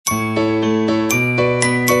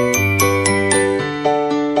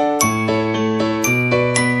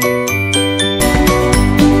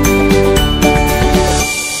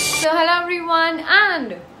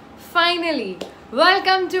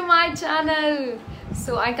Dimple.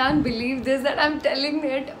 So I can't believe this that I'm telling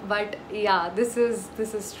it, but yeah, this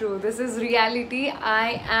is true. This is reality.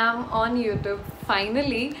 I am on YouTube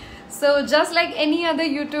finally. So just like any other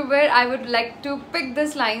YouTuber, I would like to pick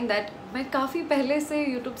this line that मैं काफ़ी पहले से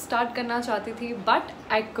YouTube start करना चाहती थी, but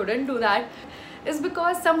I couldn't do that. Is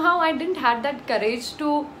because somehow I didn't had that courage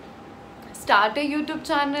to start a YouTube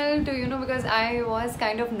channel, to because I was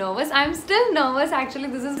kind of nervous. I'm still nervous actually.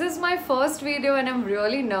 This is my first video and I'm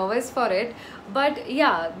really nervous for it. But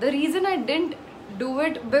yeah, the reason I didn't do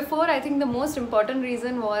it before, I think the most important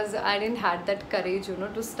reason was I didn't had that courage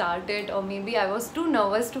to start it, or maybe I was too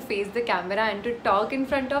nervous to face the camera and to talk in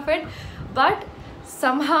front of it. But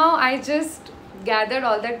somehow I just gathered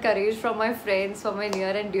all that courage from my friends, from my near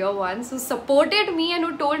and dear ones who supported me and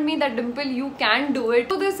who told me that Dimple, you can do it.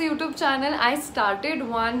 So this YouTube channel, I started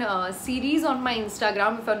one series on my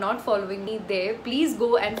Instagram. If you're not following me there, please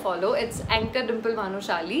go and follow. It's Anchor Dimple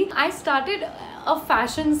Bhanushali. I started a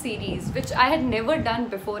fashion series which I had never done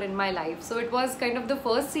before in my life. So it was kind of the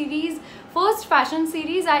first fashion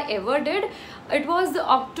series I ever did. It was the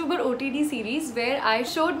October OTD series where I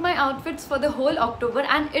showed my outfits for the whole October,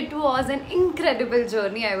 and it was an incredible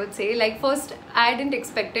journey, I would say. Like first I didn't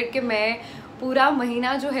expect it कि मैं पूरा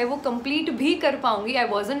महीना जो है वो complete भी कर पाऊंगी. I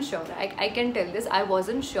wasn't sure. I can tell this. I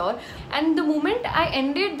wasn't sure. And the moment I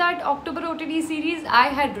ended that October OTD series, I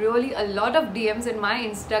had really a lot of DMs in my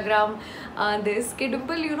Instagram. This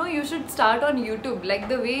Dimple, you should start on YouTube. Like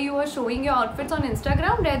the way you are showing your outfits on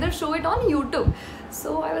Instagram, rather show it on YouTube.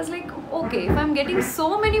 So I was like, okay, if I'm getting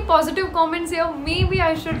so many positive comments here, maybe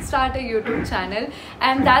I should start a YouTube channel.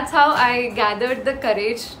 And that's how I gathered the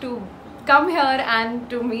courage to come here and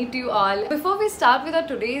to meet you all. Before we start with our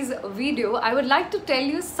today's video, I would like to tell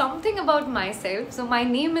you something about myself. So my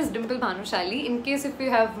name is Dimple Bhanushali, in case if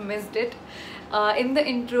you have missed it in the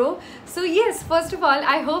intro. So yes, first of all,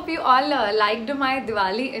 I hope you all liked my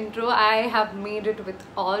Diwali intro. I have made it with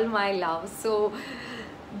all my love. So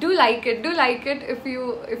do like it if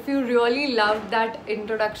you really loved that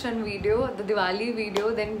introduction video, the Diwali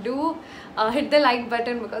video, then do hit the like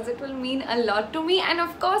button, because it will mean a lot to me. And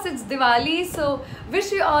of course it's Diwali, so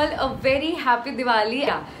wish you all a very happy Diwali.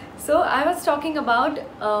 Yeah, so I was talking about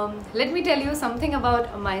let me tell you something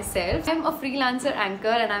about myself. I'm a freelancer anchor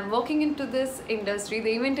and I'm working into this industry, the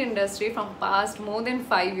event industry, from past more than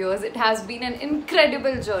 5 years. It has been an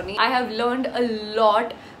incredible journey. I have learned a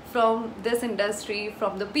lot from this industry,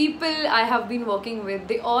 from the people I have been working with.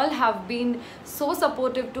 They all have been so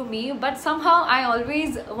supportive to me, but somehow I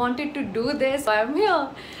always wanted to do this. So I'm here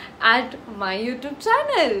at my YouTube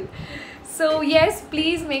channel. So yes,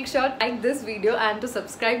 please make sure to like this video and to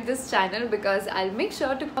subscribe this channel, because I'll make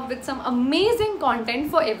sure to come up with some amazing content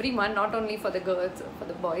for everyone, not only for the girls, for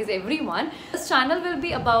the boys, everyone. This channel will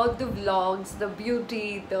be about the vlogs, the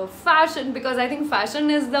beauty, the fashion, because I think fashion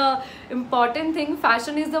is the important thing.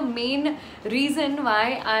 Fashion is the main reason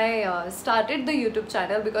why I started the YouTube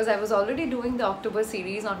channel, because I was already doing the October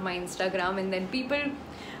series on my Instagram, and then people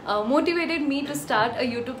motivated me to start a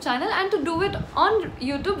YouTube channel and to do it on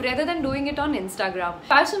YouTube rather than doing it on Instagram.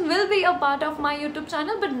 Fashion will be a part of my YouTube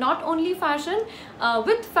channel, but not only fashion.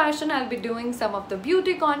 With fashion, I'll be doing some of the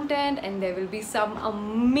beauty content, and there will be some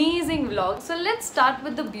amazing vlogs. So let's start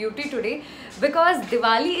with the beauty today, because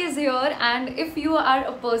Diwali is here, and if you are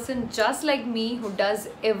a person just like me who does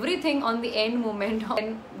everything on the end moment,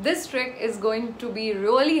 then this trick is going to be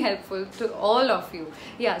really helpful to all of you.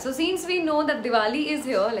 Yeah, so since we know that Diwali is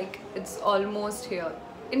here, like it's almost here.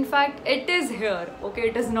 In fact, it is here. Okay,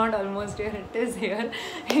 it is not almost here, it is here.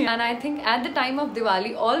 And I think at the time of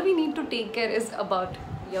Diwali, all we need to take care is about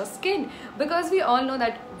your skin, because we all know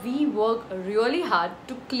that we work really hard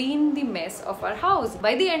to clean the mess of our house.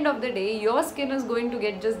 By the end of the day, your skin is going to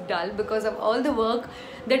get just dull because of all the work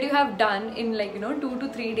that you have done in 2 to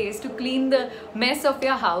 3 days to clean the mess of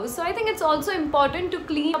your house. So I think it's also important to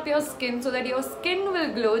clean up your skin so that your skin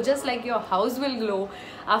will glow just like your house will glow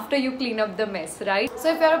after you clean up the mess, right?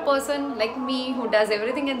 So if you're a person like me who does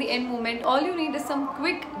everything at the end moment, all you need is some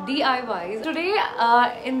quick DIYs. Today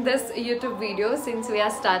in this YouTube video, since we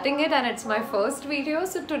are starting it and it's my first video,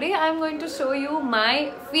 so today I'm going to show you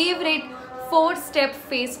my favorite 4-step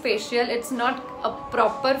face facial. It's not a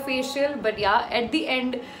proper facial, but yeah, at the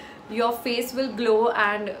end your face will glow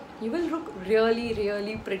and you will look really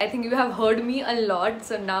pretty. I think you have heard me a lot,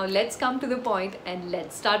 so now let's come to the point and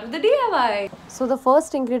let's start with the DIY. So the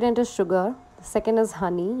first ingredient is sugar, the second is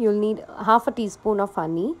honey. You'll need half a teaspoon of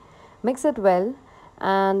honey. Mix it well,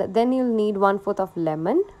 and then you'll need 1/4 of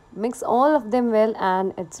lemon. Mix all of them well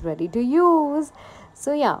and it's ready to use.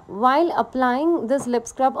 So yeah, while applying this lip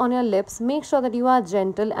scrub on your lips, make sure that you are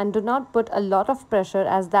gentle and do not put a lot of pressure,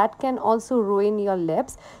 as that can also ruin your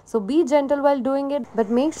lips. So be gentle while doing it, but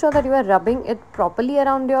make sure that you are rubbing it properly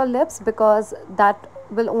around your lips, because that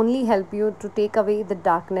will only help you to take away the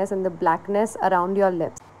darkness and the blackness around your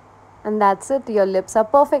lips. And that's it, your lips are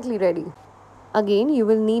perfectly ready. Again, you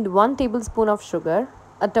will need 1 tablespoon of sugar,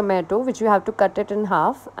 a tomato which you have to cut it in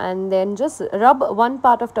half, and then just rub one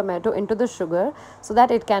part of tomato into the sugar so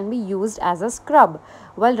that it can be used as a scrub.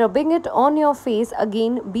 While rubbing it on your face,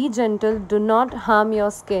 again be gentle, do not harm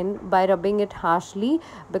your skin by rubbing it harshly,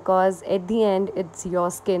 because at the end it's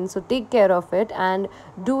your skin, so take care of it and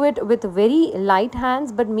do it with very light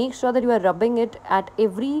hands, but make sure that you are rubbing it at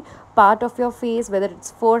every part of your face, whether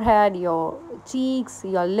it's forehead, your cheeks,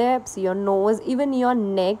 your lips, your nose, even your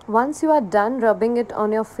neck. Once you are done rubbing it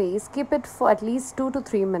on your face, keep it for at least 2 to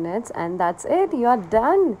 3 minutes, and that's it, you are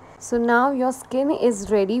done. So now your skin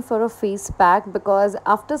is ready for a face pack, because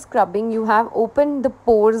after scrubbing you have opened the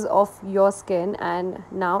pores of your skin, and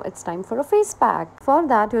now it's time for a face pack. For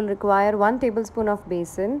that you'll require 1 tablespoon of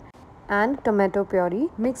besan and tomato puree.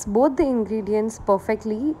 Mix both the ingredients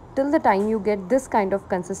perfectly till the time you get this kind of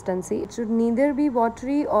consistency. It should neither be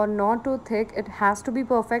watery or not too thick. It has to be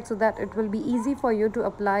perfect so that it will be easy for you to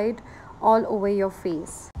apply it all over your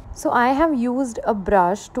face. So I have used a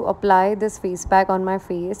brush to apply this face pack on my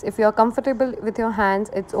face. If you're comfortable with your hands,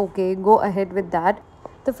 it's okay, go ahead with that.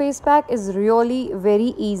 The face pack is really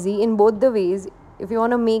very easy in both the ways. If you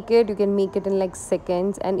want to make it, you can make it in like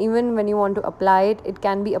seconds, and even when you want to apply it, it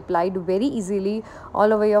can be applied very easily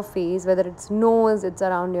all over your face, whether it's nose, it's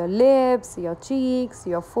around your lips, your cheeks,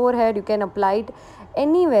 your forehead. You can apply it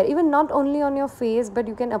anywhere, even not only on your face, but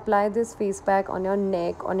you can apply this face pack on your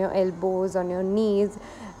neck, on your elbows, on your knees.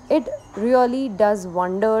 It really does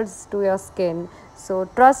wonders to your skin. So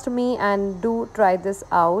trust me and do try this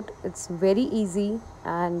out. It's very easy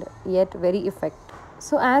and yet very effective.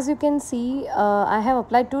 So as you can see, I have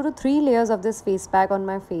applied 2 to 3 layers of this face pack on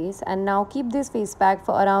my face, and now keep this face pack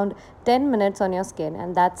for around 10 minutes on your skin,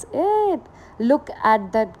 and that's it. Look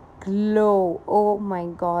at that glow. Oh my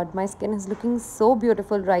god, my skin is looking so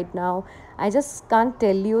beautiful right now. I just can't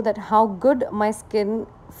tell you that how good my skin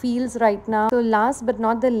feels right now. So last but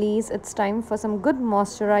not the least, it's time for some good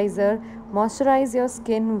moisturizer. Moisturize your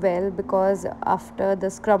skin well, because after the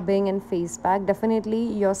scrubbing and face pack, definitely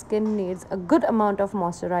your skin needs a good amount of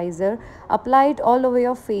moisturizer. Apply it all over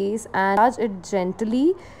your face and touch it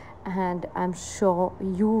gently, and I'm sure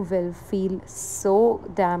you will feel so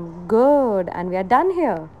damn good. And we are done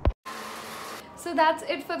here. So that's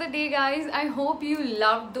it for the day, guys. I hope you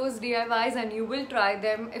loved those DIYs and you will try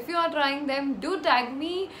them. If you are trying them, do tag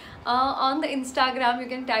me on the Instagram. You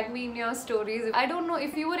can tag me in your stories. I don't know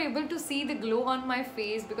if you were able to see the glow on my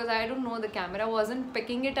face, because I don't know, the camera wasn't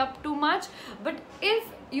picking it up too much. But if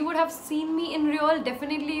you would have seen me in real,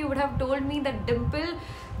 definitely you would have told me that, Dimple,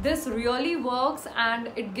 this really works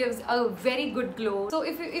and it gives a very good glow. So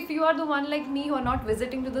if you are the one like me who are not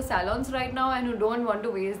visiting to the salons right now and who don't want to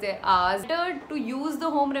waste their hours, better to use the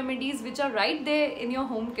home remedies which are right there in your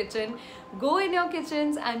home kitchen. Go in your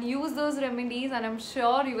kitchens and use those remedies, and I'm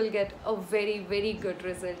sure you will get a very good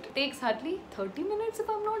result. It takes hardly 30 minutes if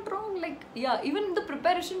I'm not wrong. Like, yeah, even the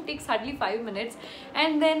preparation takes hardly 5 minutes,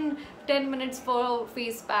 and then 10 minutes for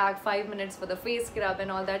face pack, 5 minutes for the face scrub and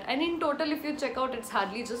all that, and in total if you check out, it's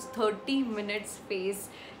hardly just 30 minutes face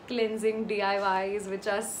cleansing DIYs, which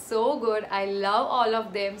are so good. I love all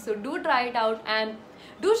of them. So do try it out and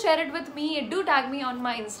do share it with me. Do tag me on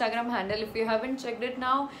my Instagram handle if you haven't checked it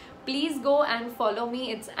now. Please go and follow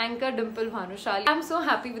me. It's Anchor Dimple Bhanushali. I'm so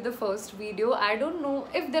happy with the first video. I don't know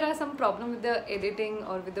if there are some problem with the editing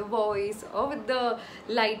or with the voice or with the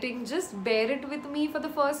lighting. Just bear it with me for the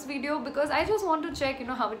first video, because I just want to check,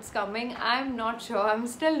 how it's coming. I'm not sure. I'm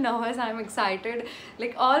still nervous. I'm excited.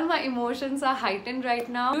 Like, all my emotions are heightened right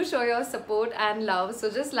now. Do show your support and love.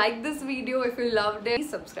 So just like this video if you loved it.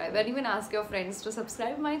 Please subscribe, and even ask your friends to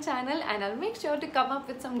subscribe my channel, and I'll make sure to come up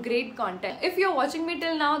with some great content. If you're watching me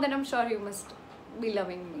till now, then I'm sure you must be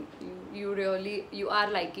loving me. You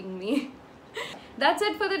are liking me. That's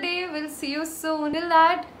it for the day. We'll see you soon. Till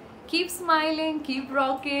that, keep smiling, keep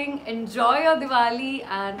rocking, enjoy your Diwali,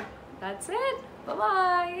 and that's it. Bye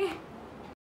bye.